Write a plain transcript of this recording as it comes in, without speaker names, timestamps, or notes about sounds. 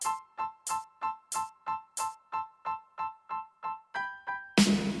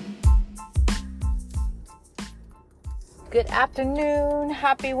Good afternoon.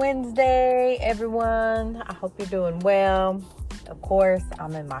 Happy Wednesday, everyone. I hope you're doing well. Of course,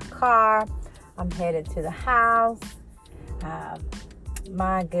 I'm in my car. I'm headed to the house.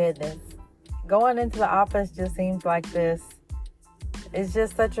 My goodness. Going into the office just seems like this. It's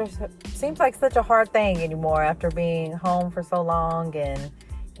just seems like such a hard thing anymore after being home for so long and,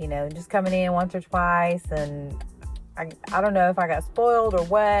 just coming in once or twice. And I don't know if I got spoiled or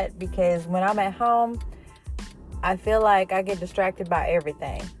what, because when I'm at home, I feel like I get distracted by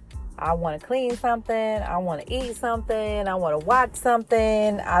everything. I want to clean something. I want to eat something. I want to watch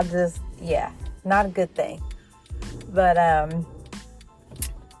something. Not a good thing. But I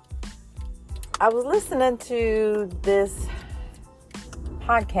was listening to this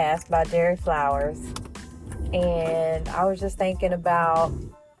podcast by Jerry Flowers, and I was just thinking about,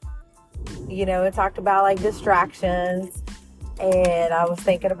 it talked about like distractions, and I was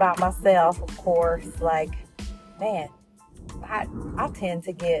thinking about myself, of course, like, man, I tend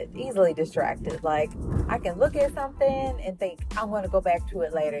to get easily distracted. Like, I can look at something and think, I'm going to go back to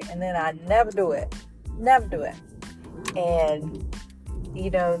it later. And then I never do it. And,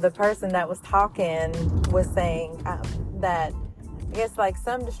 the person that was talking was saying that, I guess, like,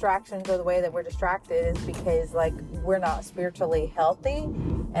 some distractions, or the way that we're distracted, is because, like, we're not spiritually healthy.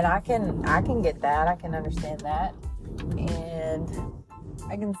 And I can get that. I can understand that. And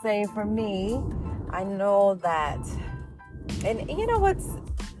I can say, for me, I know that, and I'm going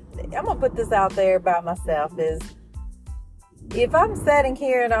to put this out there about myself, is if I'm sitting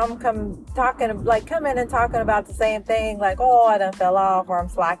here and I'm coming and talking about the same thing, like, oh, I done fell off, or I'm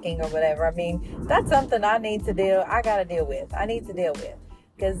slacking or whatever. I mean, that's something I need to deal with.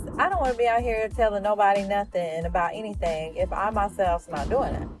 Because I don't want to be out here telling nobody nothing about anything if I myself's not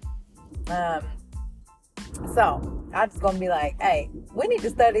doing it. So I'm just going to be like, hey, we need to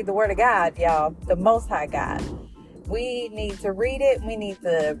study the Word of God, y'all, the Most High God. We need to read it. We need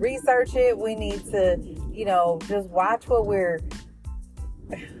to research it. We need to, just watch what we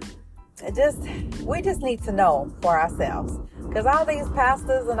just need to know for ourselves. Because all these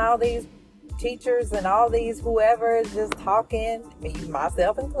pastors and all these teachers and all these whoever is just talking, me,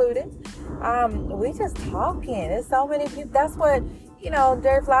 myself included, we just talking. There's so many people. That's what,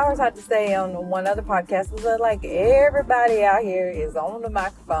 Jerry Flowers had to say on one other podcast, was that, like, everybody out here is on the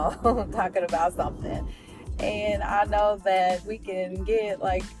microphone talking about something. And I know that we can get,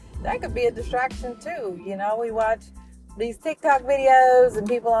 like, that could be a distraction too. We watch these TikTok videos and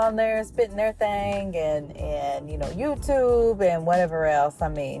people on there spitting their thing, and YouTube and whatever else.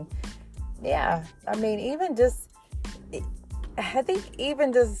 I think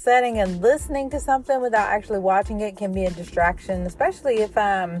even just sitting and listening to something without actually watching it can be a distraction, especially if,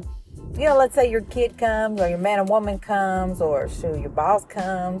 let's say your kid comes, or your man and woman comes, or your boss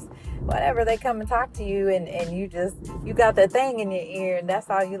comes, whatever, they come and talk to you, and you got that thing in your ear, and that's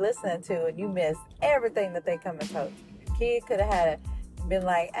all you listening to, and you miss everything that they come and told you. Your kid could have been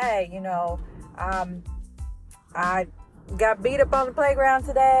like, hey, I got beat up on the playground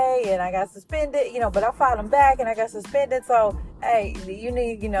today, and I got suspended, but I fought them back, and I got suspended, so, hey, you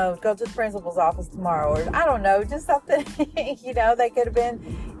need, go to the principal's office tomorrow, or I don't know, just something, they could have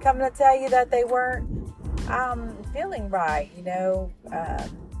been coming to tell you that they weren't feeling right,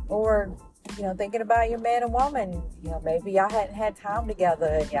 or, thinking about your man and woman, maybe y'all hadn't had time together,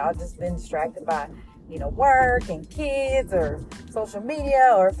 and y'all just been distracted by, work and kids, or social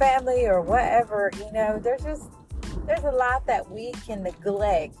media, or family, or whatever, there's a lot that we can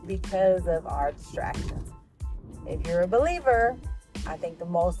neglect because of our distractions. If you're a believer, I think the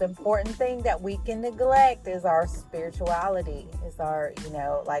most important thing that we can neglect is our spirituality, is our,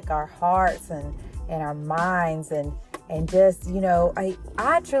 like our hearts and our minds, and just,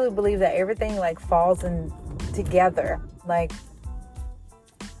 I truly believe that everything like falls in together. Like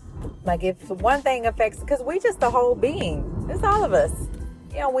if one thing affects, because we just the whole being, it's all of us.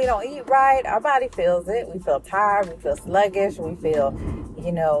 We don't eat right, our body feels it. We feel tired, we feel sluggish, we feel,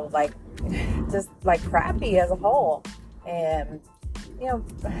 like just like crappy as a whole. And,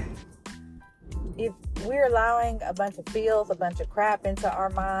 if we're allowing a bunch of feels, a bunch of crap into our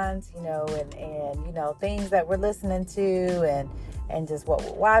minds, and things that we're listening to, and just what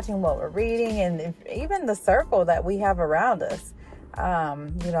we're watching, what we're reading, and even the circle that we have around us,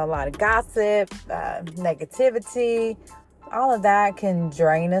 a lot of gossip, negativity, all of that can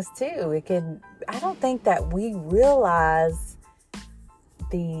drain us too. I don't think that we realize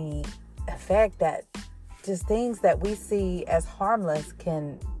the effect that just things that we see as harmless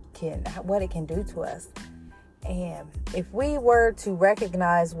what it can do to us. And if we were to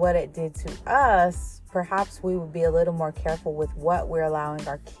recognize what it did to us, perhaps we would be a little more careful with what we're allowing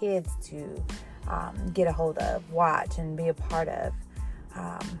our kids to get a hold of, watch, and be a part of.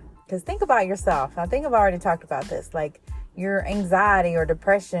 Because think about yourself. I think I've already talked about this, like your anxiety or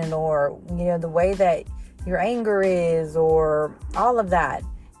depression, or the way that your anger is, or all of that.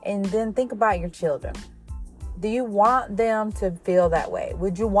 And then think about your children. Do you want them to feel that way?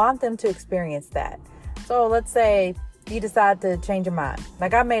 Would you want them to experience that? So let's say you decide to change your mind.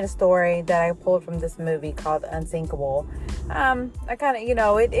 Like, I made a story that I pulled from this movie called Unsinkable. I kind of,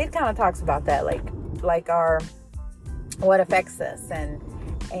 it kind of talks about that, like what affects us, and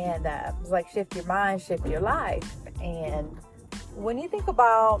it's like shift your mind, shift your life. And when you think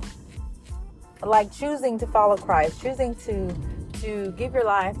about like choosing to follow Christ, choosing to give your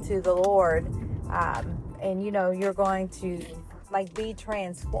life to the Lord, and you're going to like be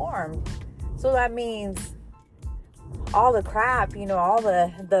transformed. So that means all the crap, all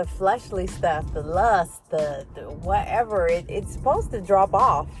the fleshly stuff, the lust, the whatever, it's supposed to drop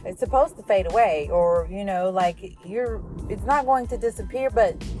off. It's supposed to fade away, or it's not going to disappear,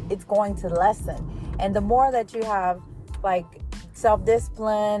 but it's going to lessen. And the more that you have like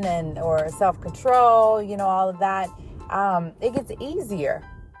self-discipline or self-control, all of that, it gets easier.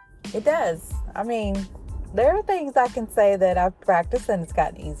 It does. I mean, there are things I can say that I've practiced and it's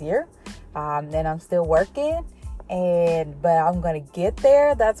gotten easier. And I'm still working, but I'm going to get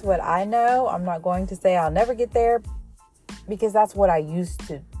there. That's what I know. I'm not going to say I'll never get there, because that's what I used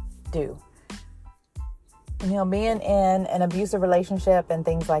to do. Being in an abusive relationship and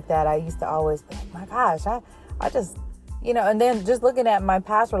things like that, I used to always be like, my gosh, I just, and then just looking at my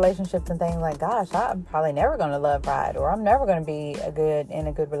past relationships and things like, gosh, I'm probably never going to love right, or I'm never going to be in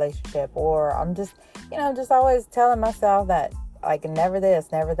a good relationship, or I'm just, just always telling myself that, like, never this,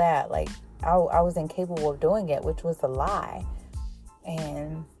 never that. Like, I was incapable of doing it, which was a lie.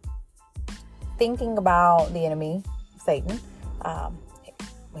 And thinking about the enemy, Satan,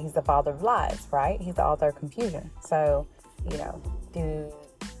 he's the father of lies, right? He's the author of confusion. So,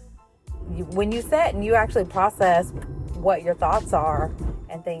 when you sit and you actually process what your thoughts are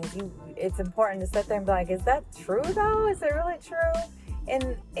and things, it's important to sit there and be like, is that true though? Is it really true?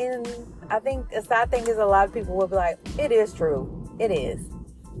 And I think a sad thing is a lot of people will be like, it is true. It is.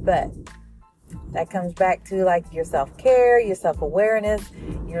 But that comes back to like your self-care, your self-awareness,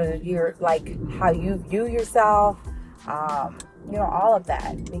 your like how you view yourself, all of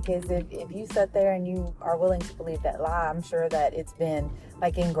that. Because if you sit there and you are willing to believe that lie, I'm sure that it's been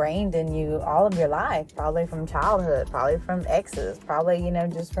like ingrained in you all of your life, probably from childhood, probably from exes, probably,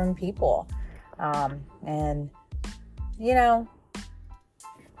 just from people. And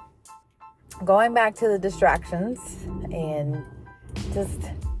going back to the distractions, and just,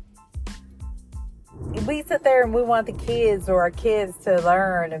 we sit there and we want the kids or our kids to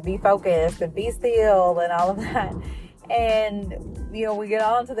learn and be focused and be still and all of that. And, we get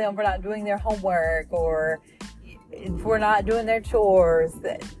on to them for not doing their homework, or if we're not doing their chores.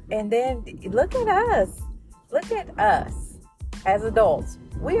 And then look at us as adults.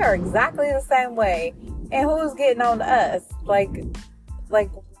 We are exactly the same way. And who's getting on to us? Like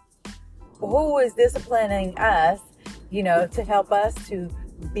who is disciplining us, to help us to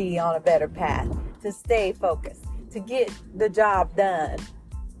be on a better path, to stay focused, to get the job done?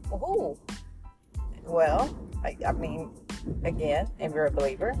 Who? Well, I mean, again, if you're a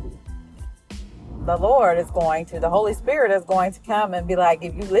believer, the Holy Spirit is going to come and be like,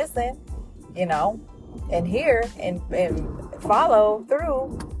 if you listen, and hear and follow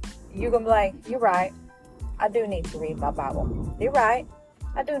through, you're going to be like, you're right. I do need to read my Bible. You're right.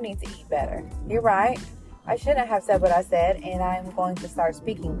 I do need to eat better. You're right. I shouldn't have said what I said, and I'm going to start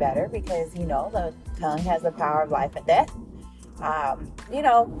speaking better, because, the tongue has the power of life and death.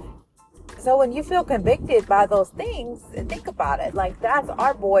 So when you feel convicted by those things, think about it. Like, that's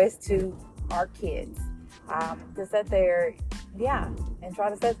our voice to our kids, to sit there, and try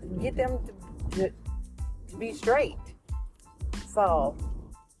to get them to be straight. So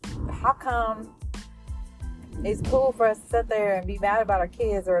how come it's cool for us to sit there and be mad about our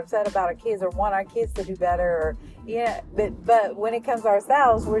kids, or upset about our kids, or want our kids to do better, but when it comes to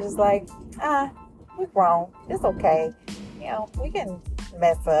ourselves, we're just like, we're grown, it's okay, we can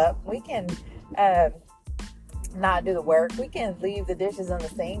mess up, we can not do the work, we can leave the dishes in the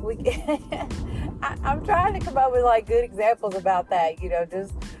sink, we can I'm trying to come up with like good examples about that,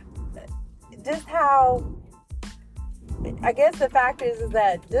 just how, I guess the fact is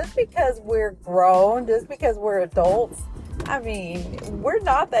that just because we're grown, just because we're adults, I mean, we're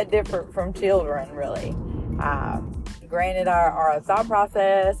not that different from children, really. Granted, our thought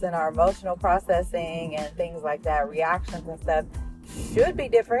process and our emotional processing and things like that, reactions and stuff, should be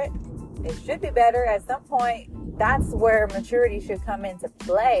different. It should be better at some point. That's where maturity should come into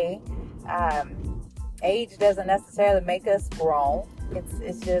play. Age doesn't necessarily make us grown.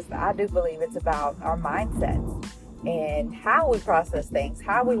 It's just, I do believe it's about our mindsets and how we process things,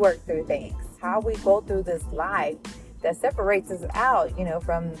 how we work through things, how we go through this life that separates us out,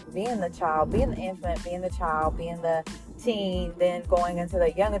 from being the child, being the infant, being the child, being the teen, then going into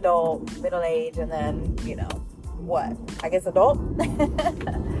the young adult, middle age, and then, I guess adult.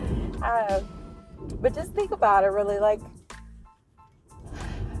 But just think about it really, like,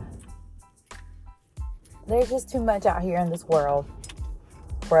 there's just too much out here in this world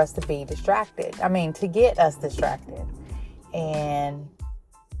for us to be distracted. I mean, to get us distracted. And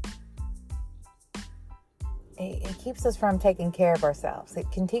it keeps us from taking care of ourselves. It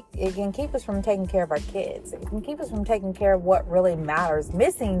can keep us from taking care of our kids. It can keep us from taking care of what really matters,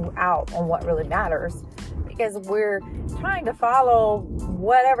 missing out on what really matters, because we're trying to follow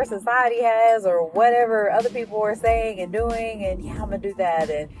whatever society has or whatever other people are saying and doing, and I'm gonna do that,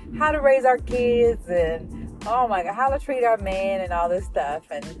 and how to raise our kids, and oh my God, how to treat our man, and all this stuff.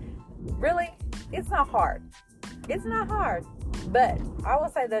 And really, it's not hard. It's not hard, but I will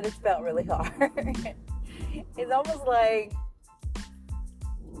say that it's felt really hard. It's almost like,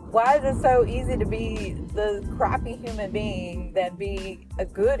 why is it so easy to be the crappy human being than be a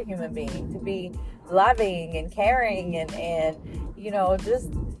good human being, to be loving and caring and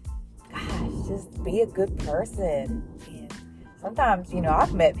just be a good person? And sometimes,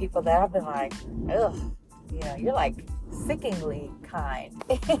 I've met people that I've been like, ugh, you're like sickeningly kind.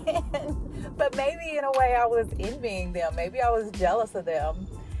 But maybe in a way I was envying them. Maybe I was jealous of them.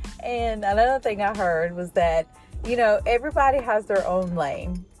 And another thing I heard was that, everybody has their own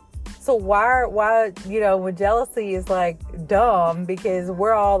lane. So why, when jealousy is like dumb, because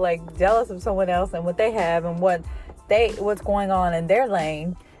we're all like jealous of someone else and what they have and what's going on in their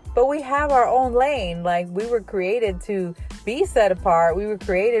lane. But we have our own lane. Like, we were created to be set apart. We were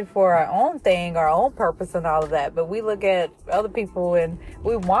created for our own thing, our own purpose and all of that. But we look at other people and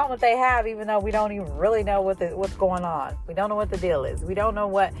we want what they have, even though we don't even really know what's going on. We don't know what the deal is. We don't know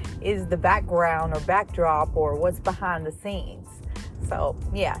what is the background or backdrop or what's behind the scenes. So,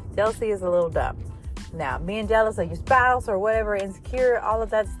 yeah, jealousy is a little dumb. Now, being jealous of your spouse or whatever, insecure, all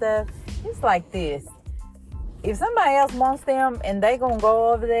of that stuff, it's like this. If somebody else wants them and they gonna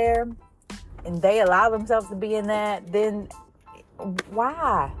go over there and they allow themselves to be in that, then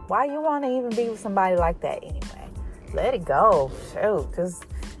why you want to even be with somebody like that anyway? Let it go. Shoot, just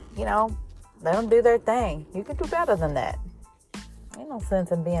let them do their thing. You can do better than that. Ain't no sense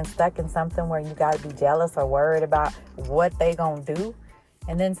in being stuck in something where you gotta be jealous or worried about what they gonna do.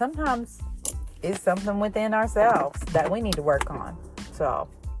 And then sometimes it's something within ourselves that we need to work on. So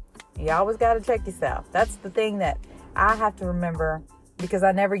you always got to check yourself. That's the thing that I have to remember, because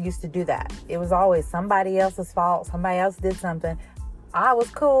I never used to do that. It was always somebody else's fault. Somebody else did something. I was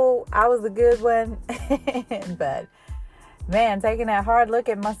cool. I was the good one. But man, taking that hard look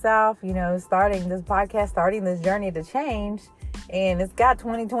at myself, starting this podcast, starting this journey to change, and it's got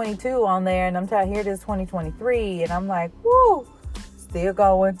 2022 on there, and I'm trying to hear this 2023, and I'm like, woo, still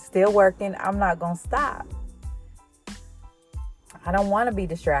going, still working. I'm not going to stop. I don't want to be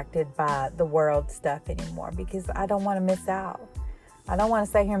distracted by the world stuff anymore, because I don't want to miss out. I don't want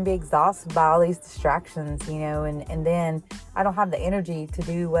to sit here and be exhausted by all these distractions, and then I don't have the energy to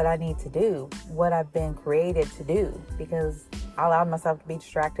do what I need to do, what I've been created to do, because I allowed myself to be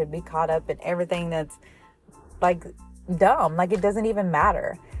distracted, be caught up in everything that's like dumb. Like, it doesn't even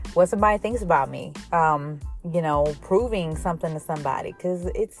matter what somebody thinks about me, proving something to somebody, because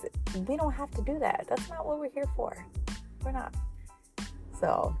we don't have to do that. That's not what we're here for. We're not.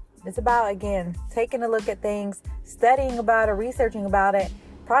 So it's about, again, taking a look at things, studying about it, researching about it,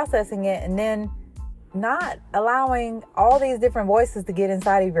 processing it, and then not allowing all these different voices to get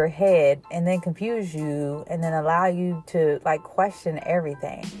inside of your head and then confuse you and then allow you to question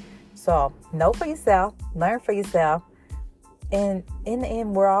everything. So know for yourself, learn for yourself. And in the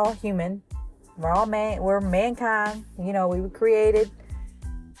end, we're all human. We're mankind. We were created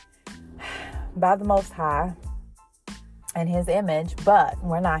by the Most High in His image, but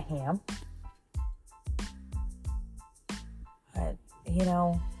we're not Him. But,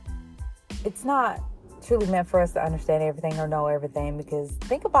 it's not truly meant for us to understand everything or know everything, because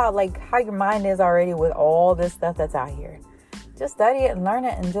think about how your mind is already with all this stuff that's out here. Just study it and learn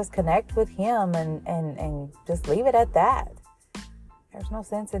it and just connect with Him and just leave it at that. There's no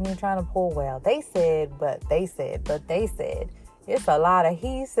sense in you trying to pull, they said, but they said, but they said. It's a lot of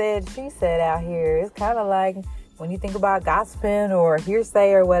he said, she said out here. It's kind of like when you think about gossiping or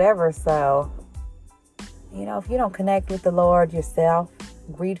hearsay or whatever. So, if you don't connect with the Lord yourself,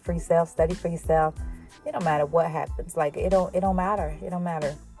 read for yourself, study for yourself, it don't matter what happens. It don't matter. It don't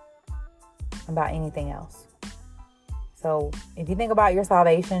matter. about anything else. So if you think about your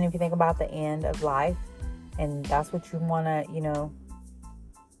salvation, if you think about the end of life, and that's what you want to,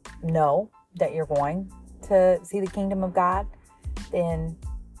 know that you're going to see the kingdom of God, then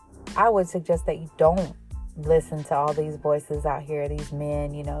I would suggest that you don't listen to all these voices out here, these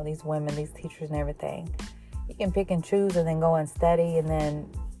men, these women, these teachers and everything. You can pick and choose and then go and study, and then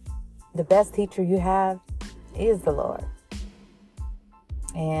the best teacher you have is the Lord.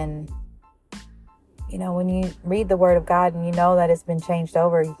 And when you read the word of God and you know that it's been changed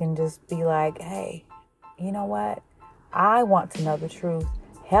over, you can just be like, hey, you know what? I want to know the truth.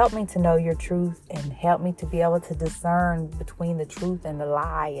 Help me to know your truth, and help me to be able to discern between the truth and the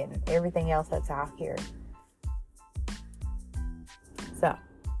lie and everything else that's out here. So,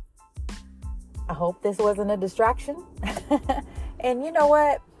 I hope this wasn't a distraction. And you know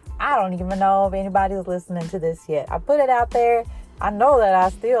what? I don't even know if anybody's listening to this yet. I put it out there. I know that I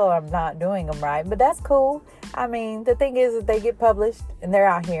still am not doing them right, but that's cool. I mean, the thing is that they get published and they're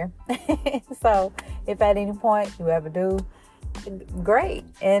out here. So if at any point you ever do, great.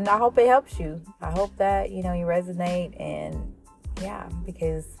 And I hope it helps you. I hope that, you resonate. And yeah,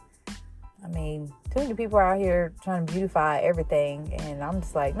 because I mean, too many people are out here trying to beautify everything. And I'm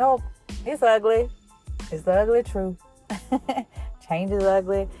just like, nope, it's ugly. It's the ugly truth. Change is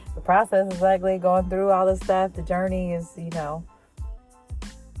ugly. The process is ugly. Going through all this stuff, the journey is,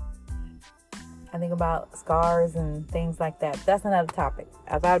 I think about scars and things like that. That's another topic.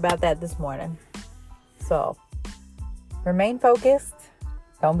 I thought about that this morning. So, remain focused.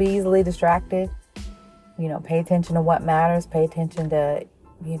 Don't be easily distracted. Pay attention to what matters. Pay attention to,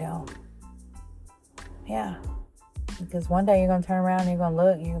 yeah. Because one day you're going to turn around and you're going to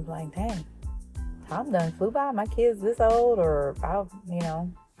look and you're going to be like, dang, time done flew by. My kid's this old, or I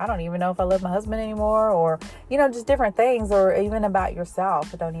don't even know if I love my husband anymore, or, just different things, or even about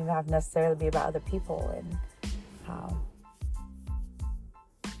yourself. It don't even have to necessarily be about other people. And,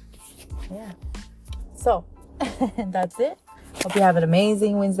 yeah. So, that's it. Hope you have an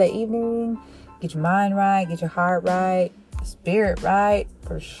amazing Wednesday evening. Get your mind right, get your heart right, spirit right,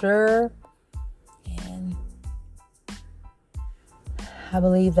 for sure. And I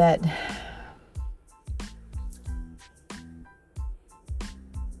believe that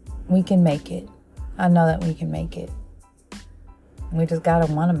we can make it. I know that we can make it. We just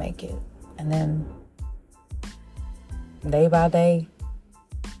gotta want to make it. And then day by day,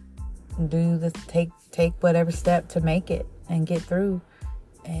 do this, take whatever step to make it and get through.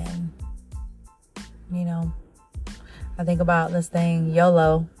 And I think about this thing,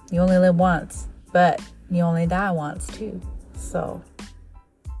 YOLO. You only live once, but you only die once too. So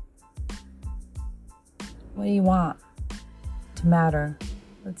what do you want to matter?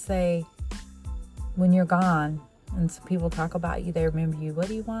 Let's say when you're gone and some people talk about you, they remember you. What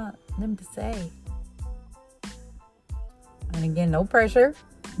do you want them to say? And again, no pressure.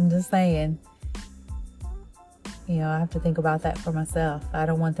 I'm just saying, I have to think about that for myself. I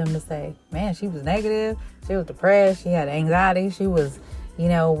don't want them to say, man, she was negative. She was depressed. She had anxiety. She was,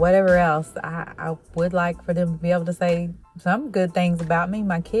 whatever else. I would like for them to be able to say some good things about me,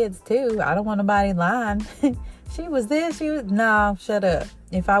 my kids too. I don't want nobody lying. She was this, no, shut up.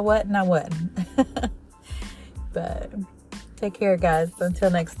 If I wasn't, I wasn't. But take care, guys.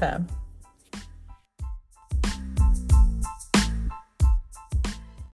 Until next time.